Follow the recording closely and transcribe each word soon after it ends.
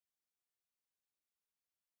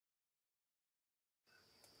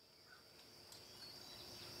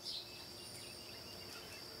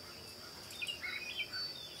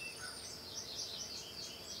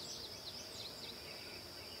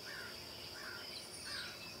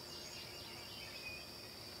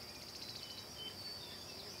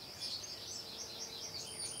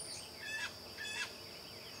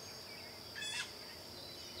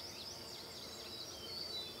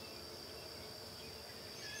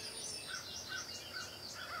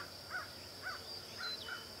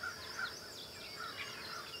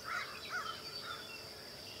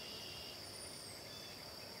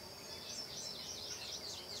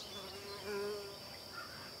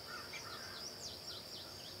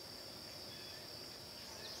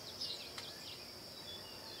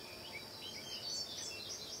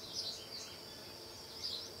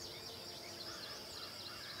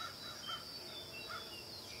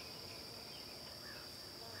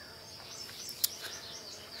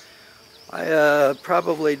I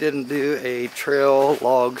probably didn't do a trail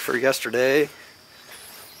log for yesterday.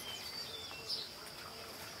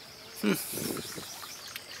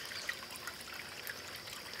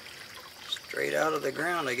 Straight out of the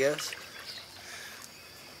ground, I guess.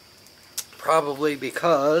 Probably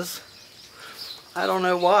because, I don't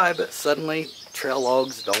know why, but suddenly trail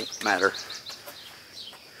logs don't matter.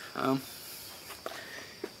 I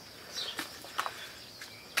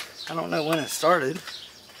don't know when it started.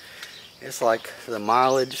 It's like the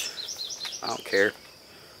mileage, I don't care.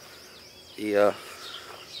 The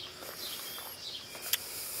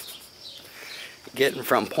getting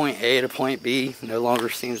from point A to point B no longer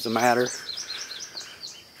seems to matter.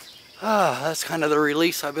 That's kind of the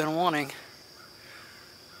release I've been wanting.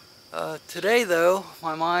 Today though,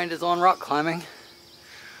 my mind is on rock climbing.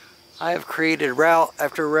 I have created route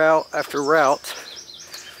after route after route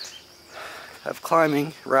of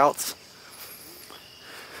climbing routes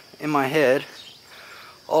in my head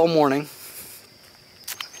all morning,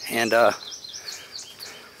 and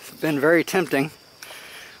it's been very tempting.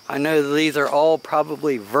 I know that these are all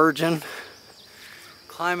probably virgin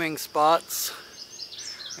climbing spots.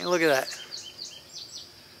 I mean, look at that.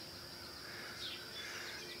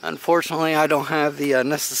 Unfortunately, I don't have the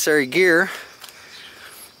necessary gear,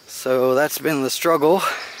 so that's been the struggle.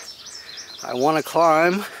 I want to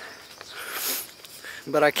climb,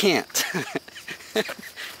 but I can't.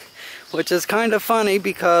 Which is kind of funny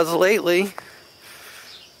because lately,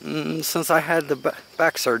 since I had the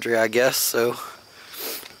back surgery, I guess, so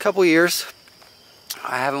a couple years,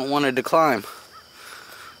 I haven't wanted to climb.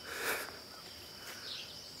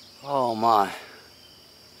 Oh my.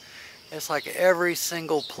 It's like every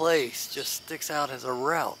single place just sticks out as a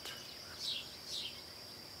route.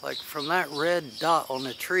 Like from that red dot on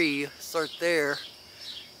the tree, start there,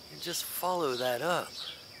 and just follow that up.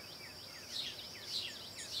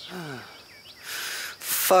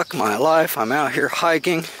 Fuck my life, I'm out here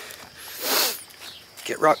hiking.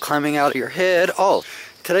 Get rock climbing out of your head. Oh,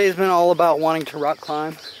 today's been all about wanting to rock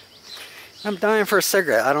climb. I'm dying for a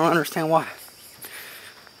cigarette, I don't understand why.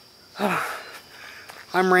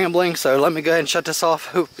 I'm rambling, so let me go ahead and shut this off.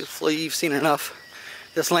 Hopefully you've seen enough.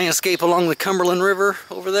 This landscape along the Cumberland River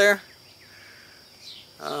over there.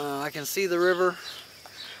 I can see the river.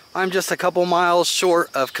 I'm just a couple miles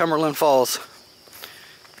short of Cumberland Falls,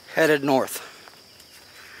 headed north.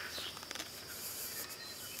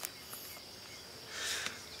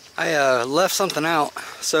 I left something out.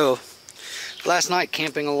 So last night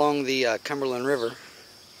camping along the Cumberland River,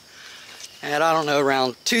 and I don't know,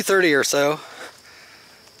 around 2:30 or so,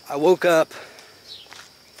 I woke up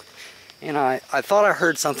and I thought I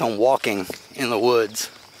heard something walking in the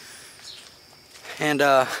woods. And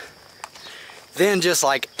then just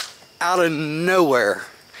like out of nowhere,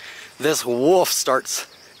 this wolf starts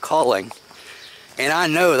calling. And I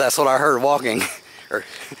know that's what I heard walking.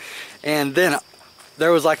 And then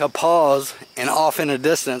there was like a pause, and off in the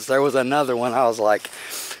distance there was another one. I was like,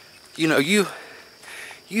 you know, you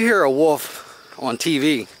hear a wolf on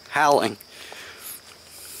TV howling.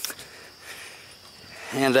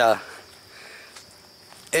 And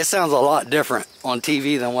it sounds a lot different on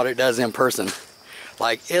TV than what it does in person.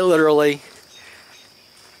 Like, it literally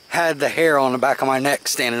had the hair on the back of my neck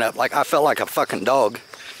standing up. Like, I felt like a fucking dog.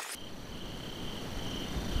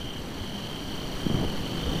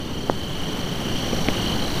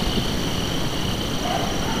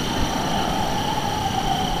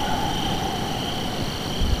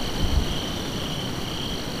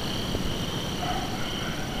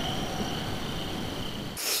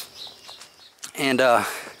 And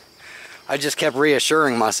I just kept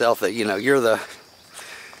reassuring myself that, you know, you're the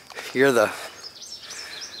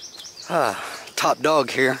top dog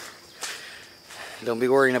here. Don't be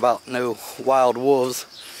worrying about no wild wolves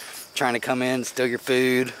trying to come in, steal your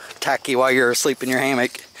food, attack you while you're asleep in your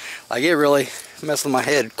hammock. Like, it really messed with my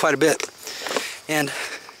head quite a bit. And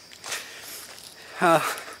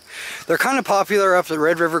they're kind of popular up the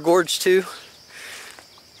Red River Gorge too.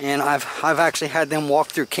 And I've actually had them walk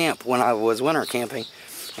through camp when I was winter camping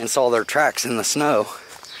and saw their tracks in the snow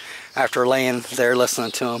after laying there listening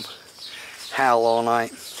to them howl all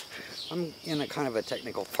night. I'm in a kind of a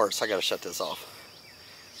technical part, so I gotta shut this off.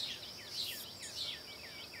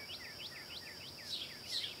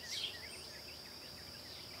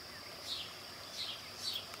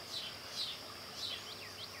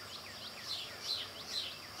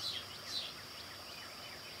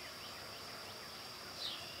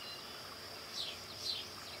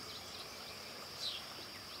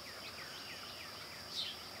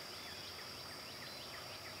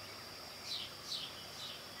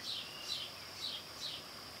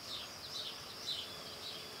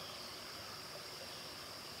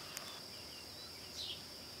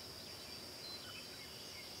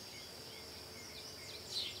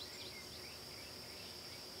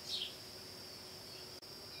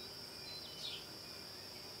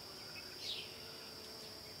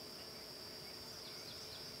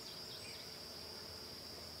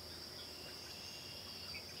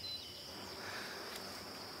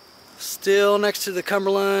 Still next to the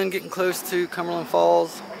Cumberland, getting close to Cumberland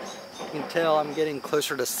Falls. You can tell I'm getting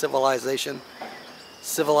closer to civilization.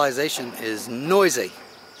 Civilization is noisy.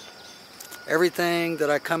 Everything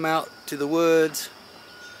that I come out to the woods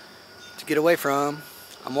to get away from,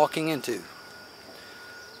 I'm walking into.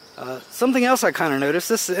 Something else I kind of noticed,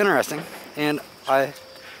 this is interesting, and I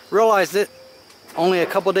realized it only a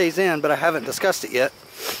couple days in, but I haven't discussed it yet,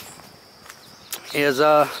 is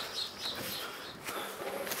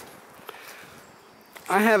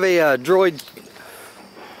I have a Droid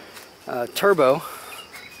Turbo,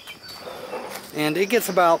 and it gets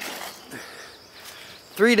about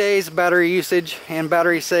 3 days battery usage and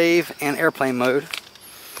battery save and airplane mode.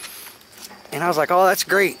 And I was like, oh, that's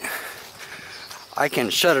great. I can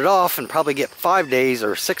shut it off and probably get 5 days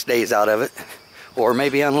or 6 days out of it, or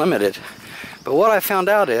maybe unlimited. But what I found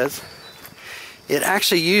out is it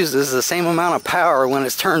actually uses the same amount of power when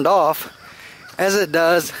it's turned off as it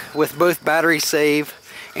does with both battery save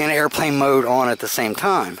and airplane mode on at the same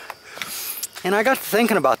time. And I got to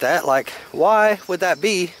thinking about that, like, why would that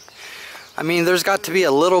be? I mean, there's got to be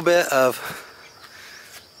a little bit of,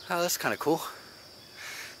 oh, that's kind of cool.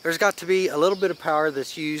 There's got to be a little bit of power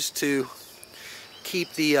that's used to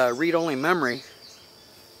keep the read-only memory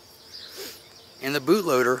in the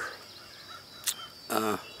bootloader.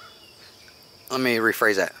 Let me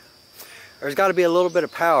rephrase that. There's got to be a little bit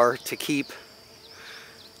of power to keep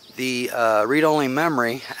the read-only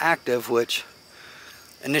memory active, which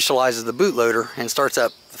initializes the bootloader and starts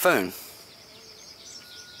up the phone.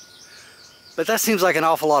 But that seems like an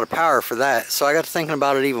awful lot of power for that, so I got to thinking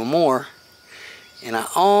about it even more, and I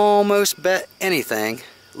almost bet anything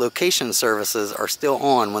location services are still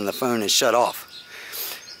on when the phone is shut off.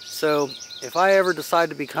 So if I ever decide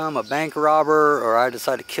to become a bank robber, or I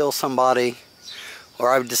decide to kill somebody,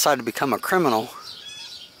 or I decide to become a criminal,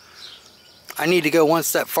 I need to go one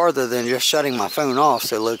step farther than just shutting my phone off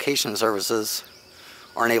so location services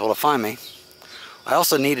aren't able to find me. I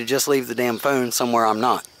also need to just leave the damn phone somewhere I'm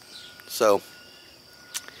not. So,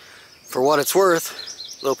 for what it's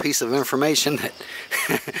worth, a little piece of information that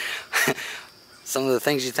some of the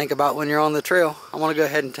things you think about when you're on the trail. I want to go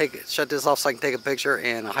ahead and shut this off so I can take a picture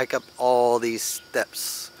and hike up all these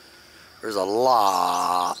steps. There's a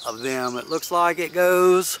lot of them. It looks like it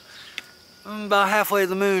goes about halfway to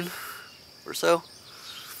the moon or so.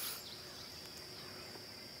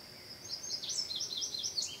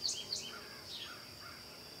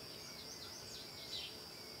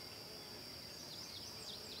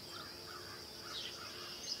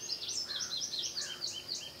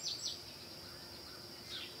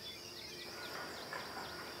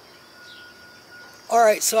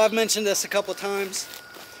 Alright, so I've mentioned this a couple times.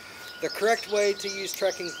 The correct way to use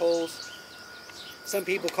trekking poles, some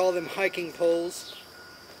people call them hiking poles,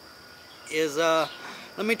 is, let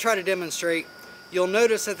me try to demonstrate. You'll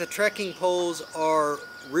notice that the trekking poles are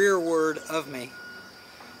rearward of me.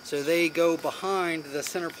 So they go behind the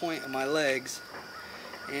center point of my legs.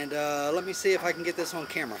 And let me see if I can get this on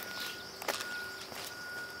camera.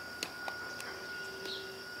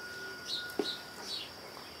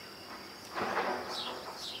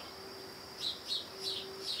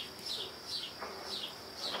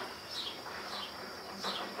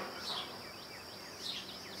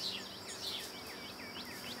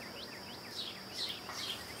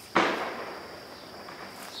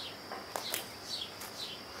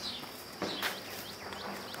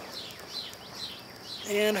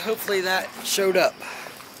 And hopefully that showed up.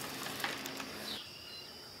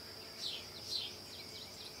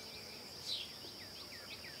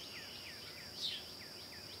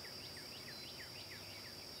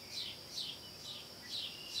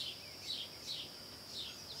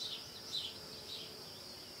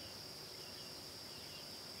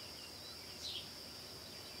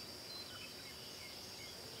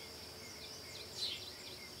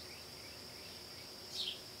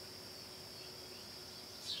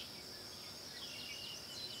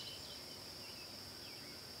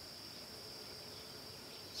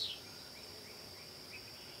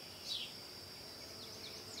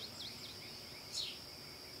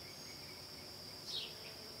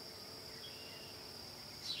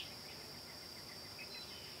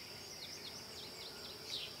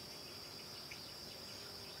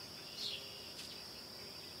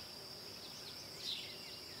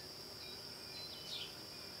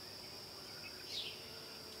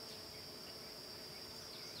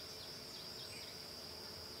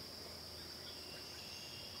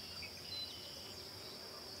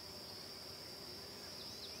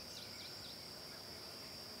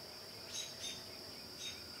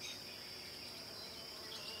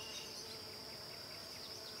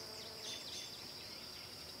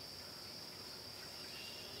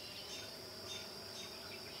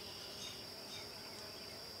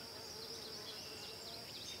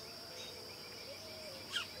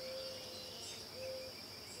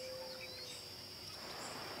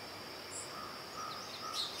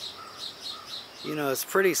 You know, it's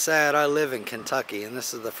pretty sad. I live in Kentucky, and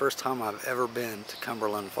this is the first time I've ever been to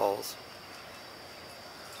Cumberland Falls.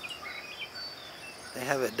 They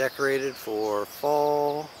have it decorated for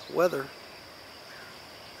fall weather.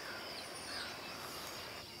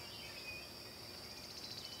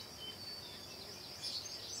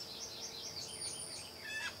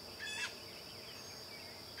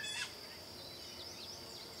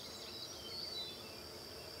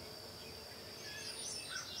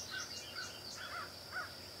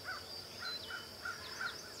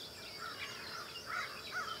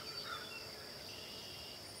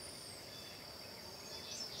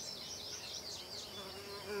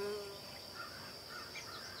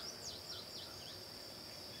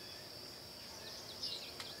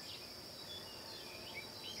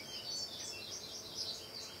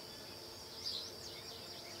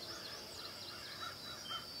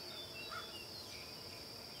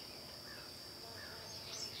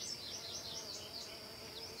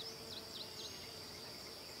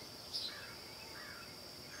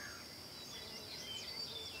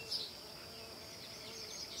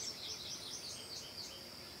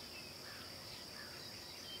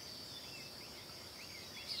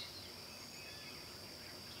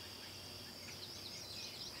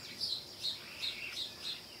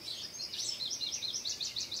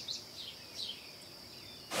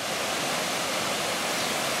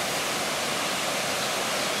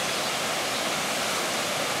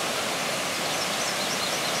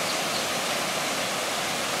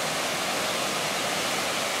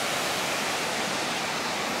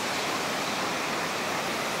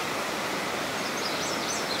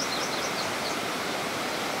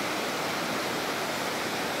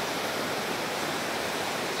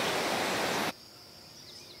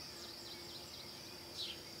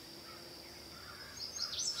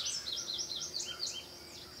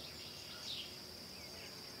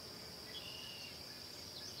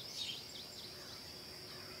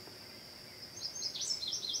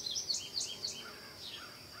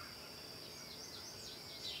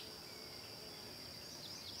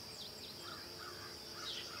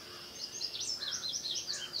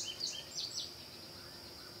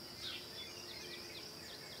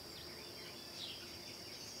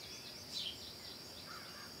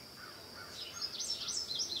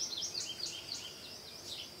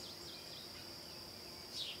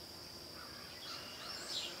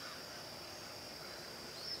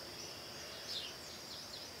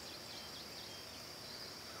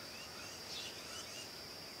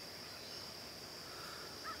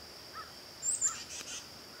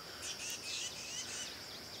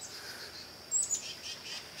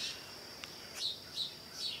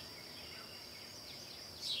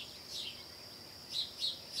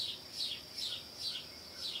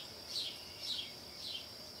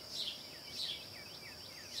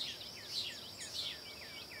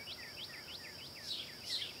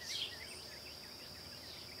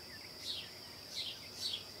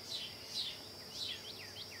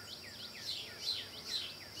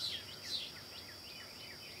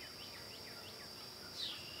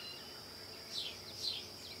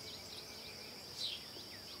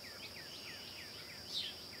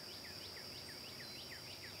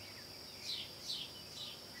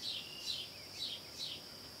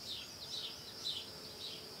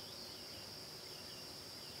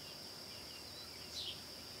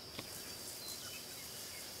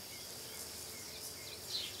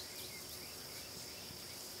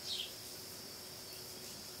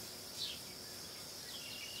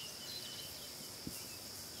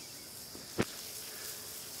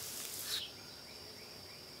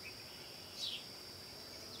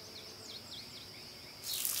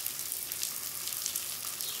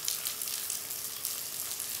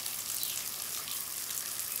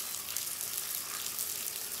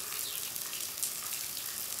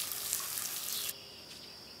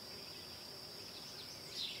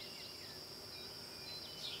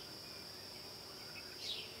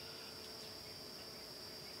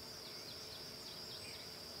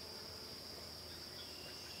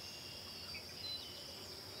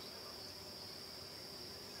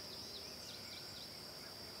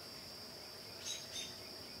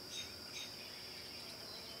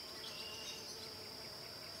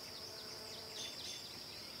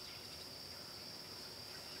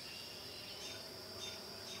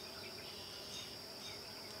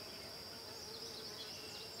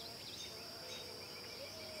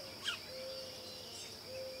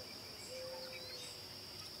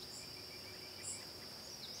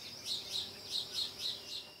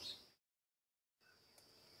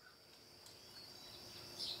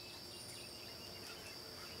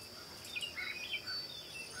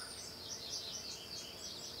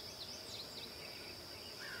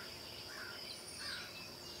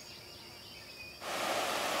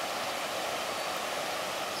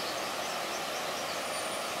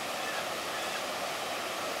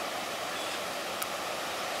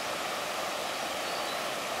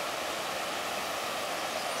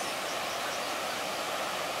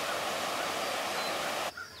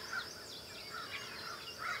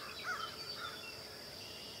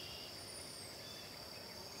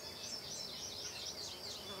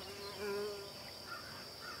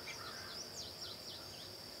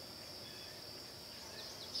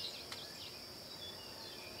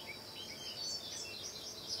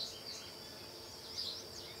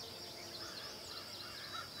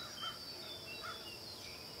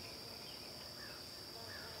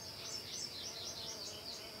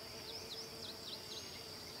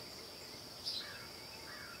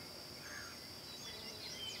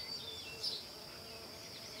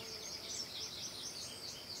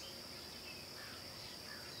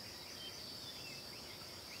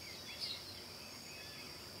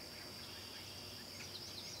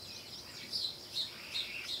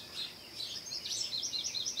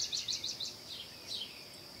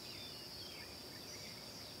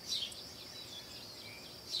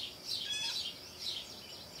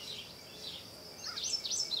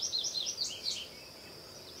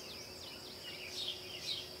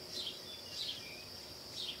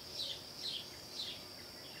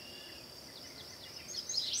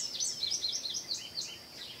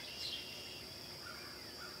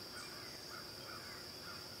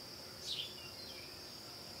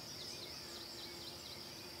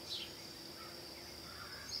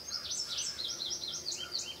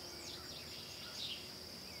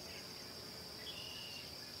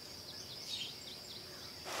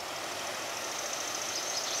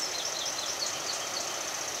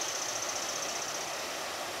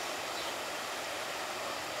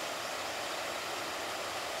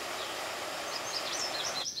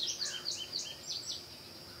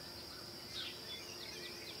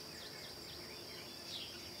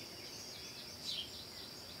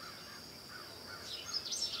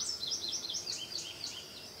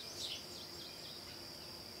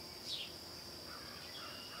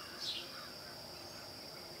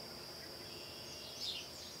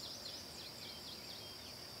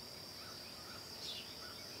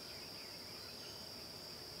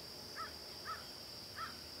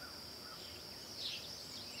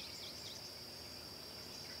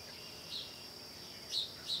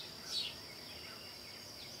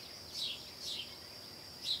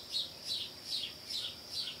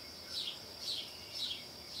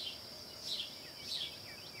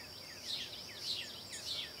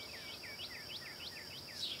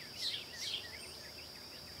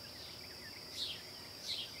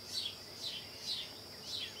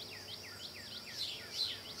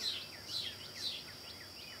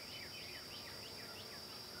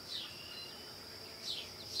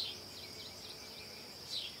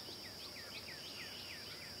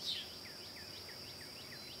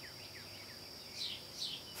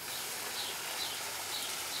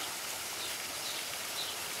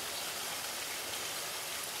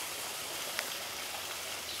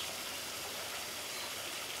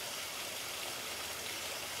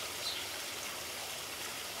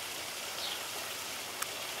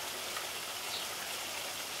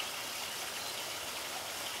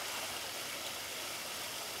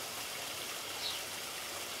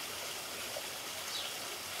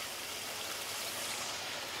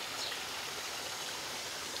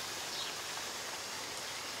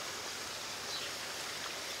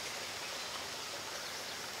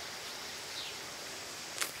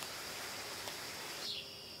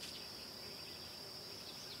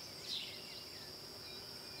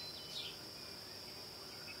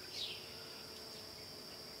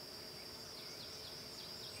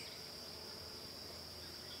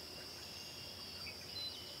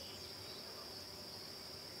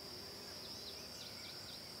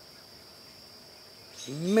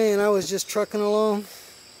 Man, I was just trucking along,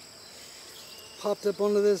 popped up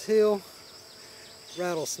onto this hill,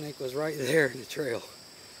 rattlesnake was right there in the trail.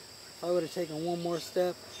 If I would have taken one more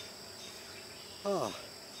step, oh,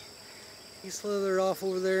 he slithered off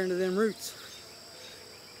over there into them roots.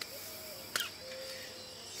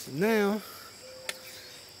 So now,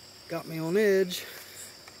 got me on edge.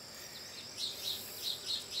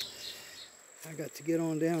 I got to get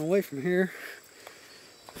on down away from here.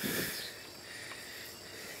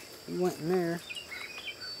 He went in there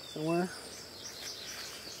somewhere.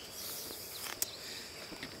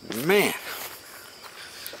 Man.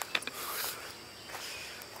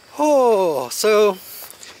 Oh, so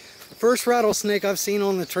first rattlesnake I've seen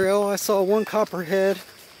on the trail. I saw one copperhead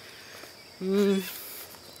 4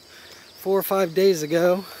 or 5 days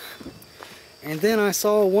ago. And then I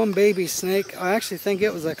saw one baby snake. I actually think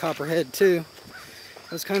it was a copperhead too.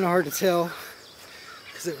 It was kind of hard to tell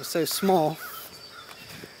because it was so small.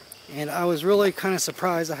 And I was really kind of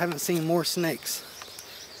surprised I haven't seen more snakes.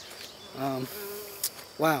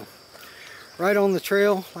 Wow. Right on the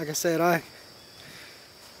trail, like I said, I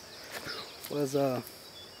was, now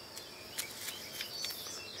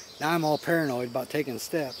I'm all paranoid about taking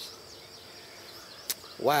steps.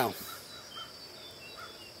 Wow.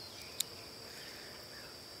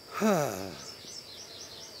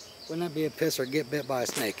 Wouldn't that be a piss or get bit by a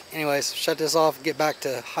snake? Anyways, shut this off, get back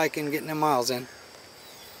to hiking, getting them miles in.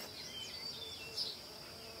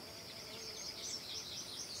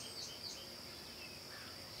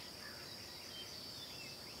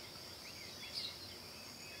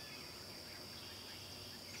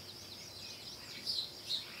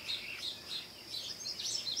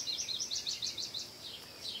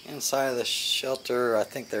 Inside of the shelter, I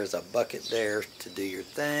think there's a bucket there to do your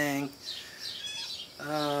thing.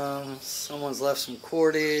 Someone's left some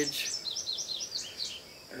cordage.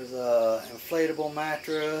 There's a inflatable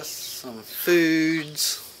mattress, some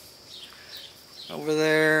foods over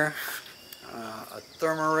there, a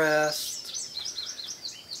thermarest,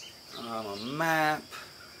 a map,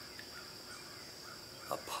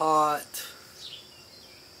 a pot,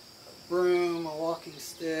 a broom, a walking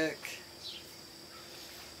stick,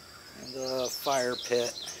 and a fire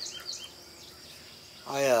pit.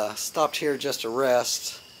 I stopped here just to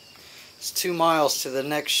rest. It's 2 miles to the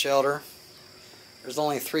next shelter. There's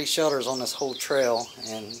only 3 shelters on this whole trail,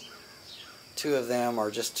 and 2 of them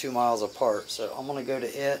are just 2 miles apart. So I'm going to go to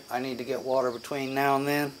it. I need to get water between now and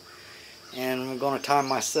then, and I'm going to time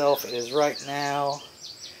myself. It is right now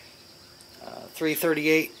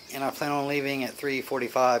 3:38, and I plan on leaving at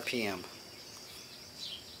 3:45 p.m.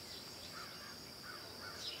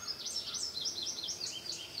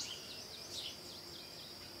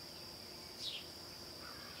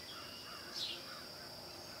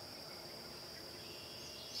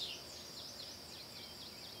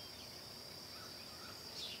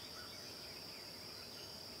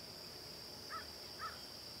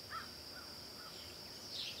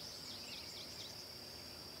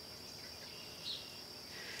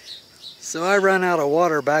 So I ran out of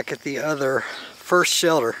water back at the other first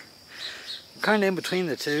shelter. I'm kind of in between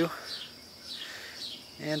the two.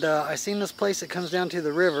 And I seen this place that comes down to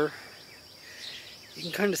the river. You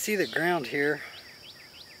can kind of see the ground here.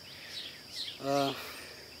 And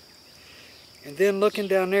then looking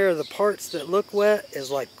down there, the parts that look wet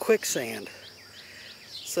is like quicksand.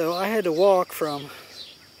 So I had to walk from,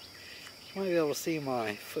 you might be able to see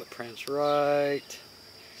my footprints right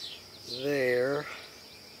there.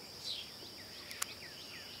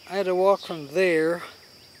 I had to walk from there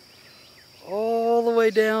all the way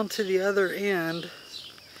down to the other end,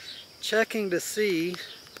 checking to see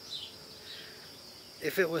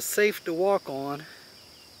if it was safe to walk on.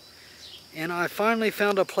 And I finally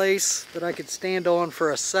found a place that I could stand on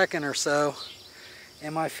for a second or so,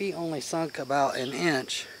 and my feet only sunk about an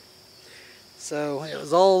inch. So it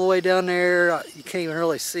was all the way down there. You can't even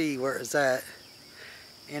really see where it's at.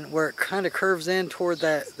 And where it kind of curves in toward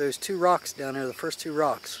those 2 rocks down there, the first 2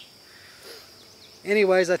 rocks.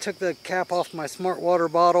 Anyways, I took the cap off my Smart Water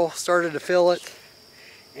bottle, started to fill it,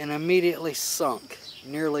 and immediately sunk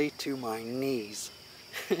nearly to my knees.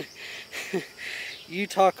 You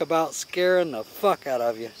talk about scaring the fuck out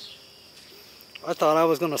of you. I thought I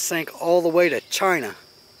was going to sink all the way to China.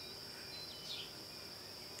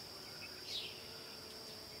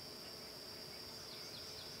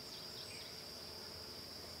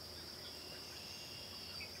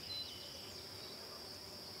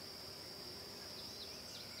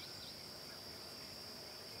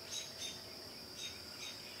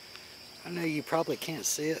 I know you probably can't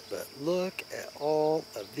see it, but look at all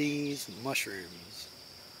of these mushrooms.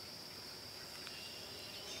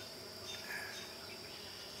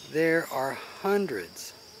 There are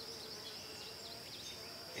hundreds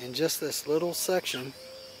in just this little section.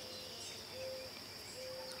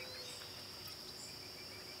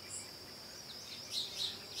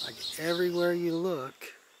 Like everywhere you look.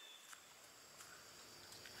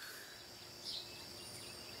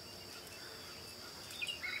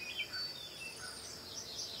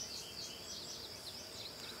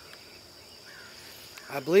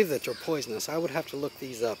 I believe that they're poisonous. I would have to look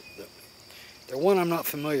these up. They're one I'm not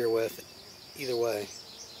familiar with either way.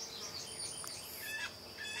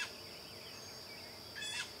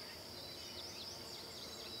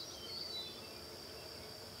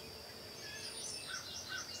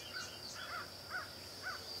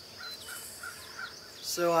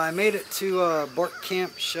 So I made it to Bark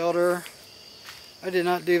Camp Shelter. I did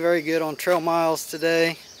not do very good on trail miles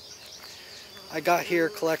today. I got here,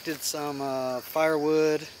 collected some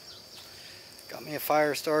firewood, got me a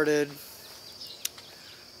fire started.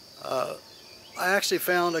 I actually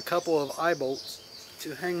found a couple of eye bolts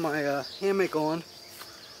to hang my hammock on.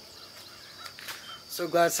 So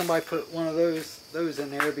glad somebody put one of those in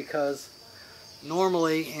there, because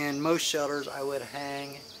normally in most shelters I would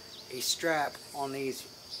hang a strap on these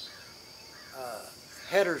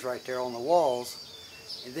headers right there on the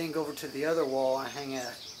walls, and then go over to the other wall and hang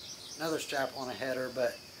another strap on a header,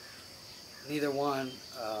 but neither one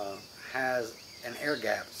has an air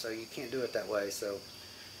gap, so you can't do it that way. So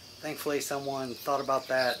thankfully someone thought about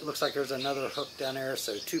that. Looks like there's another hook down there,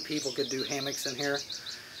 so 2 people could do hammocks in here.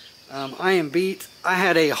 I am beat. I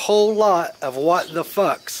had a whole lot of what the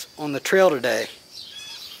fucks on the trail today.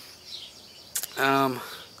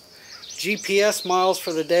 GPS miles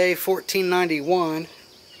for the day 1491,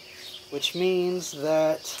 which means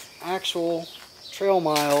that actual trail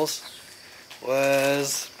miles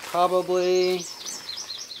was probably,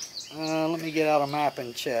 let me get out a map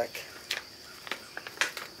and check.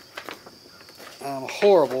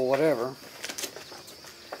 Horrible, whatever.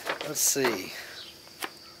 Let's see.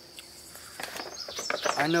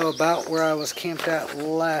 I know about where I was camped at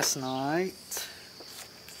last night.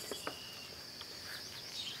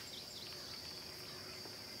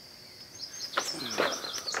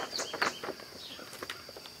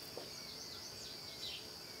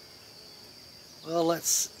 Well,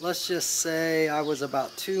 let's just say I was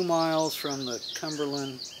about 2 miles from the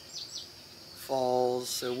Cumberland Falls,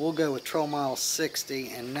 so we'll go with trail mile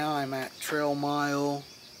 60, and now I'm at trail mile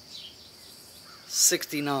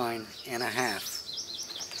 69 and a half.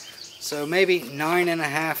 So maybe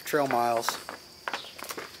 9.5 trail miles.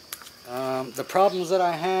 The problems that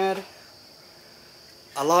I had,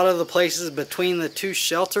 a lot of the places between the 2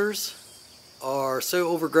 shelters are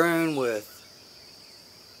so overgrown with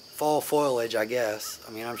fall foliage, I guess.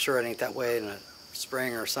 I mean, I'm sure it ain't that way in the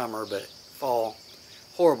spring or summer, but fall,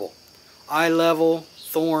 horrible. Eye level,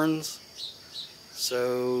 thorns,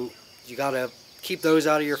 so you gotta keep those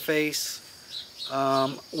out of your face.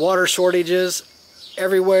 Water shortages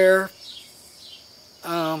everywhere.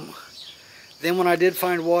 Then when I did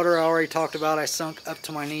find water, I already talked about, I sunk up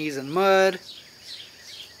to my knees in mud.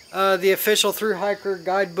 The official thru hiker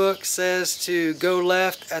guidebook says to go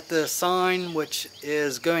left at the sign, which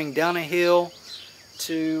is going down a hill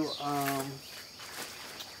to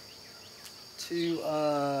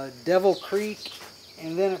Devil Creek,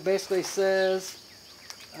 and then it basically says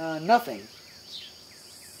nothing.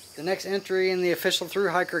 The next entry in the official thru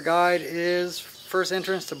hiker guide is first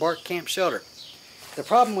entrance to Bark Camp Shelter. The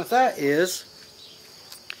problem with that is,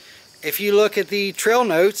 if you look at the trail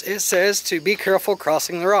notes, it says to be careful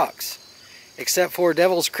crossing the rocks, except for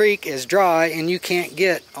Devil's Creek is dry and you can't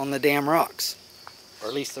get on the damn rocks, or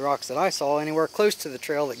at least the rocks that I saw anywhere close to the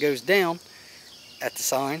trail that goes down at the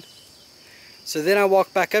sign. So then I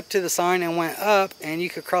walked back up to the sign and went up, and you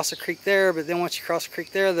could cross the creek there, but then once you cross the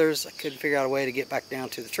creek there, I couldn't figure out a way to get back down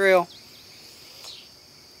to the trail.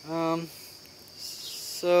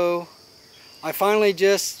 So I finally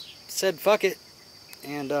just said fuck it,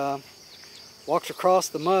 and walked across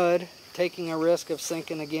the mud, taking a risk of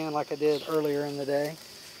sinking again like I did earlier in the day.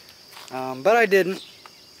 But I didn't.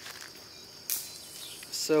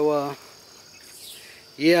 So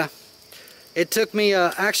yeah, it took me,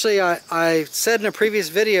 actually I said in a previous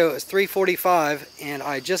video it was 3:45, and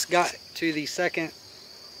I just got to the second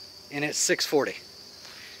and it's 6:40.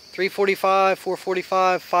 3:45,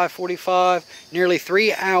 4:45, 5:45, nearly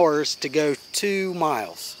 3 hours to go 2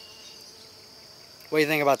 miles. What do you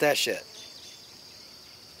think about that shit?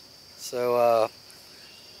 So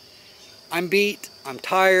I'm beat, I'm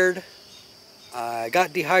tired. I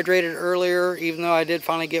got dehydrated earlier, even though I did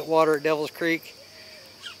finally get water at Devil's Creek.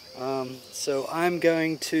 So I'm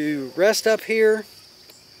going to rest up here,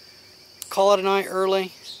 call it a night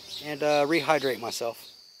early, and rehydrate myself.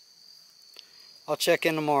 I'll check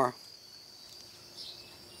in tomorrow.